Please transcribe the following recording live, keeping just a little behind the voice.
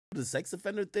the sex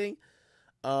offender thing,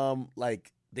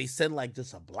 like they send like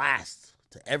just a blast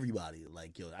to everybody.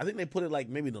 Like, yo, I think they put it like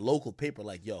maybe in the local paper,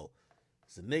 like, yo,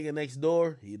 it's a nigga next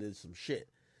door. He did some shit.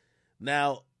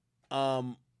 Now,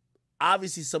 um,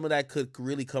 obviously some of that could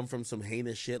really come from some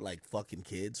heinous shit like fucking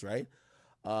kids, right?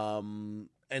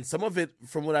 And some of it,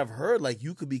 from what I've heard, like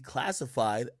you could be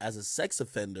classified as a sex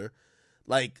offender.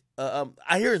 Like,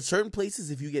 I hear in certain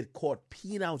places, if you get caught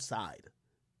peeing outside,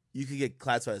 you could get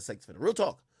classified as a sex offender. Real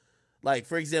talk. Like,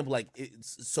 for example, like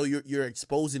so you're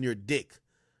exposing your dick,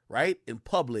 right, in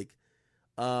public.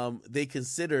 They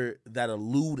consider that a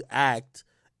lewd act,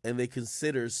 and they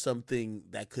consider something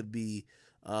that could be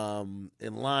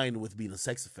in line with being a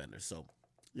sex offender. So,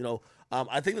 you know,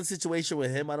 I think the situation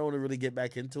with him, I don't want to really get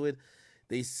back into it.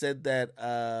 They said that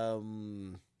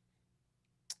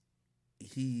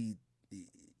he,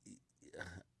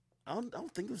 I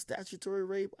don't think it was statutory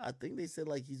rape. I think they said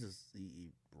like he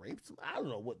raped him. I don't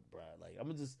know what, bro. Like, I'm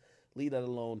gonna just leave that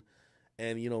alone.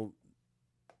 And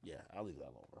yeah, I'll leave that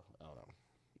alone, bro. I don't know.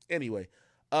 Anyway,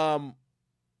 um,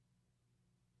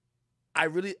 I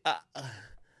really,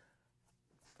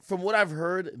 from what I've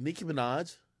heard, Nicki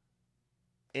Minaj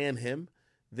and him,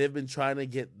 they've been trying to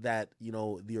get that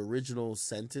the original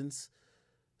sentence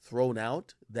thrown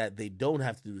out, that they don't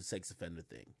have to do the sex offender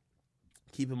thing.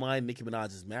 Keep in mind, Nicki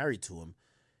Minaj is married to him.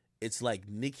 It's like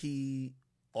Nicki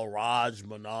Oraj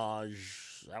Minaj.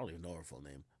 I don't even know her full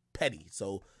name. Petty.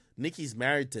 So Nicki's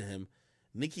married to him.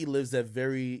 Nicki lives at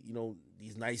very,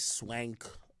 these nice swank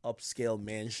upscale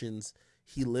mansions.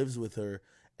 He lives with her.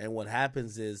 And what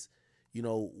happens is,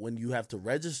 when you have to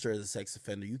register as a sex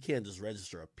offender, you can't just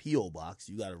register a P.O. box.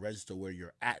 You got to register where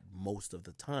you're at most of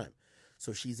the time.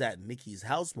 So she's at Nicki's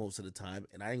house most of the time.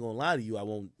 And I ain't going to lie to you, I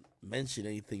won't mention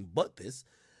anything but this.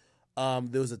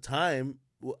 There was a time,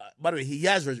 by the way, he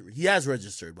has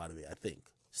registered, by the way, I think.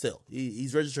 Still,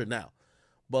 he's registered now.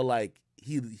 But like,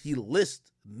 he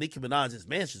lists Nicki Minaj's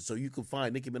mansion, so you can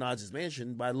find Nicki Minaj's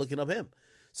mansion by looking up him.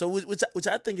 So which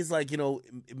I think is like,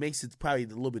 it makes it probably a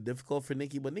little bit difficult for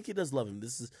Nicki, but Nicki does love him.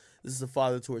 This is a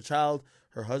father to her child,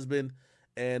 her husband,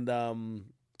 and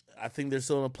I think they're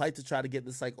still in a plight to try to get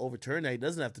this like overturned. Now, he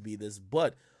doesn't have to be this,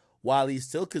 but while he's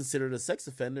still considered a sex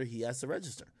offender, he has to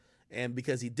register. And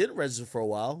because he didn't register for a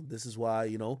while, this is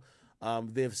why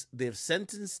they've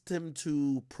sentenced him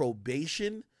to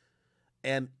probation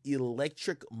and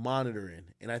electric monitoring,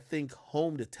 and I think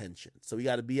home detention. So he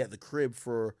got to be at the crib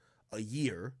for a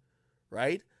year,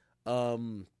 right? I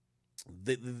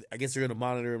guess they're going to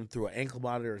monitor him through an ankle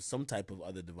monitor or some type of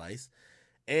other device.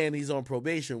 And he's on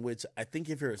probation, which I think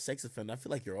if you're a sex offender, I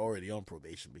feel like you're already on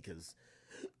probation, because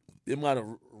the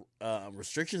amount of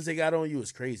restrictions they got on you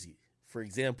is crazy. For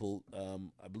example,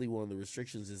 I believe one of the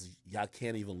restrictions is y'all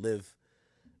can't even live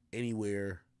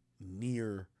anywhere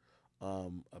near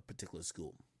a particular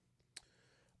school.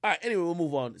 All right. Anyway, we'll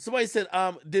move on. Somebody said,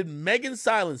 "Did Megan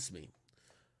silence me?"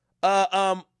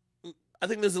 I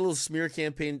think there's a little smear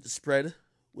campaign spread,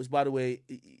 which, by the way,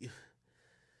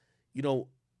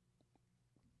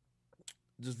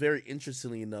 just very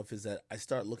interestingly enough, is that I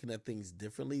start looking at things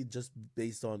differently just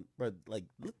based on, like,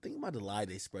 think about the lie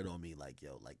they spread on me, like,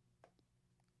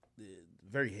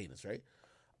 very heinous, right?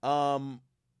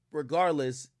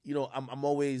 Regardless, I'm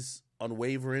always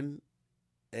unwavering,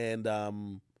 and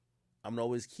I'm gonna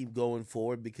always keep going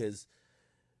forward, because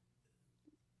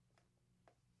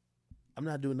I'm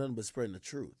not doing nothing but spreading the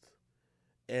truth.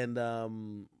 And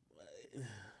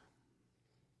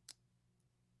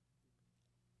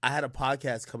I had a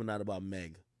podcast coming out about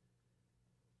Meg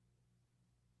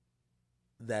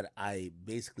that I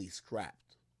basically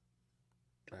scrapped.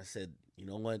 And I said, you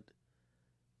know what?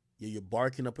 You're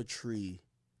barking up a tree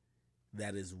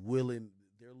that is willing.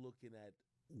 They're looking at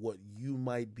what you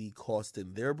might be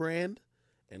costing their brand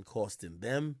and costing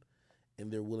them,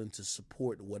 and they're willing to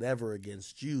support whatever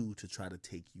against you to try to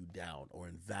take you down or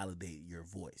invalidate your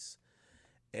voice.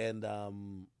 And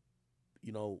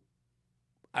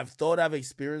I've thought I've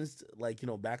experienced like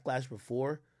backlash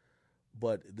before,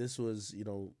 but this was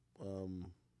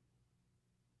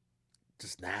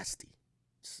just nasty,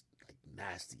 just like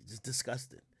nasty, just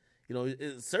disgusting.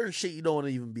 Certain shit you don't want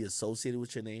to even be associated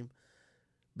with your name,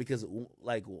 because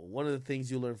like one of the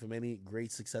things you learn from any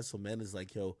great successful men is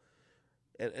like,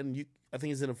 and you, I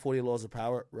think it's in the 40 laws of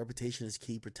power. Reputation is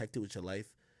key. Protect it with your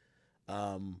life.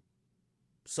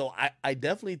 So I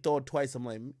definitely thought twice. I'm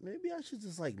like, maybe I should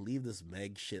just like leave this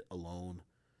Meg shit alone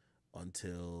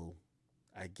until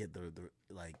I get the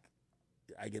like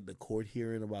I get the court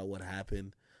hearing about what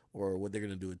happened or what they're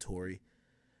gonna do with Tory.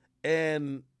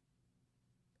 And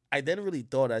I then really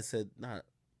thought, I said, nah,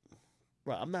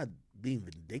 bro, I'm not being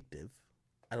vindictive.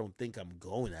 I don't think I'm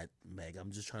going at Meg.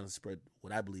 I'm just trying to spread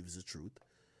what I believe is the truth.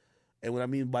 And what I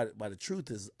mean by the truth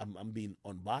is I'm being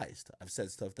unbiased. I've said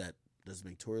stuff that doesn't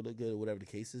make Tori look good or whatever the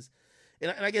case is.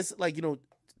 And I guess, like, you know,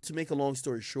 to make a long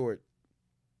story short,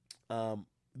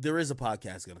 there is a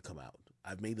podcast going to come out.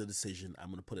 I've made the decision. I'm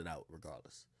going to put it out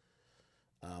regardless.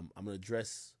 I'm going to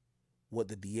address what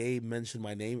the DA mentioned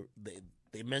my name.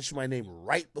 They mentioned my name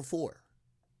right before.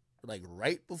 Like,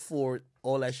 right before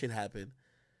all that shit happened.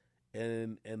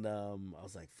 And I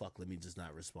was like, fuck, let me just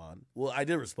not respond. Well, I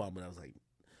did respond, but I was like,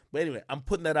 but anyway, I'm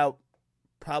putting that out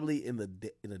probably in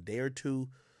a day or two,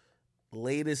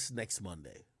 latest next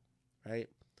Monday, right?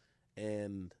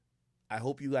 And I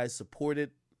hope you guys support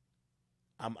it.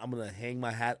 I'm gonna hang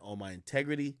my hat on my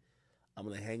integrity. I'm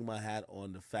gonna hang my hat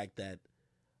on the fact that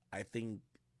I think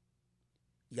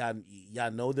y'all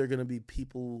know there are gonna be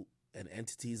people and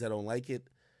entities that don't like it,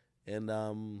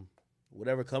 and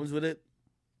whatever comes with it,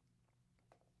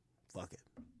 fuck it,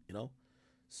 you know.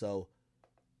 So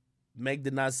Meg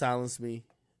did not silence me.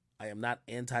 I am not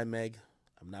anti-Meg.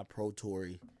 I'm not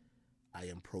pro-Tory. I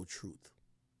am pro-truth.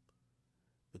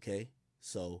 Okay?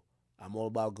 So I'm all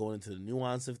about going into the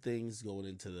nuance of things, going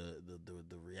into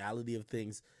the reality of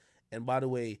things. And by the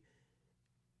way,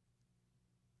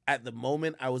 at the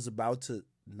moment I was about to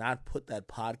not put that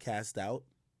podcast out,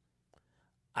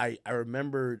 I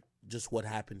remembered just what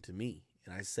happened to me.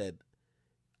 And I said,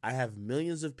 I have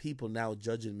millions of people now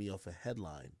judging me off a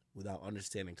headline without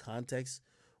understanding context,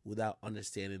 without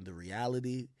understanding the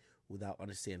reality, without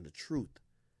understanding the truth.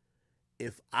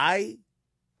 If I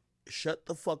shut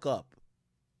the fuck up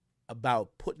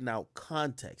about putting out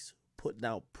context, putting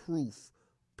out proof,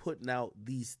 putting out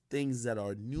these things that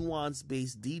are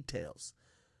nuance-based details,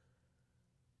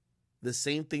 the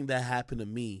same thing that happened to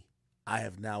me, I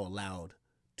have now allowed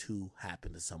to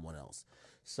happen to someone else.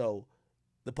 So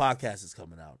the podcast is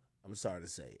coming out. I'm sorry to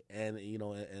say. And, you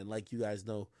know, and like you guys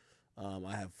know,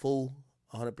 I have full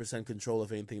 100% control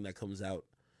of anything that comes out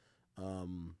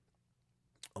on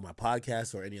my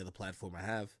podcast or any other platform I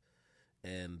have.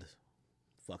 And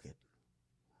fuck it.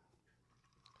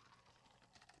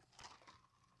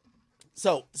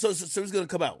 So it's going to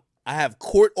come out. I have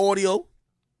court audio.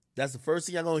 That's the first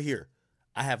thing y'all going to hear.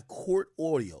 I have court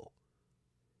audio.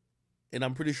 And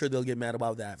I'm pretty sure they'll get mad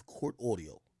about that. I have court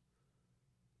audio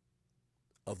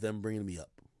of them bringing me up.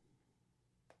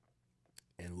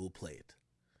 And we'll play it.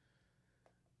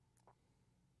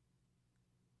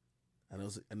 I know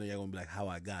y'all going to be like, how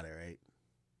I got it, right?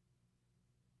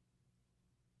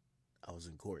 I was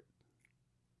in court.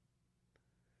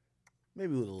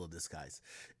 Maybe with a little disguise.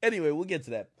 Anyway, we'll get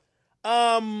to that.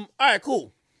 All right,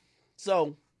 cool.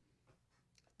 So,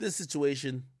 this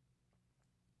situation.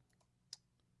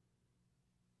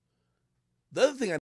 The other thing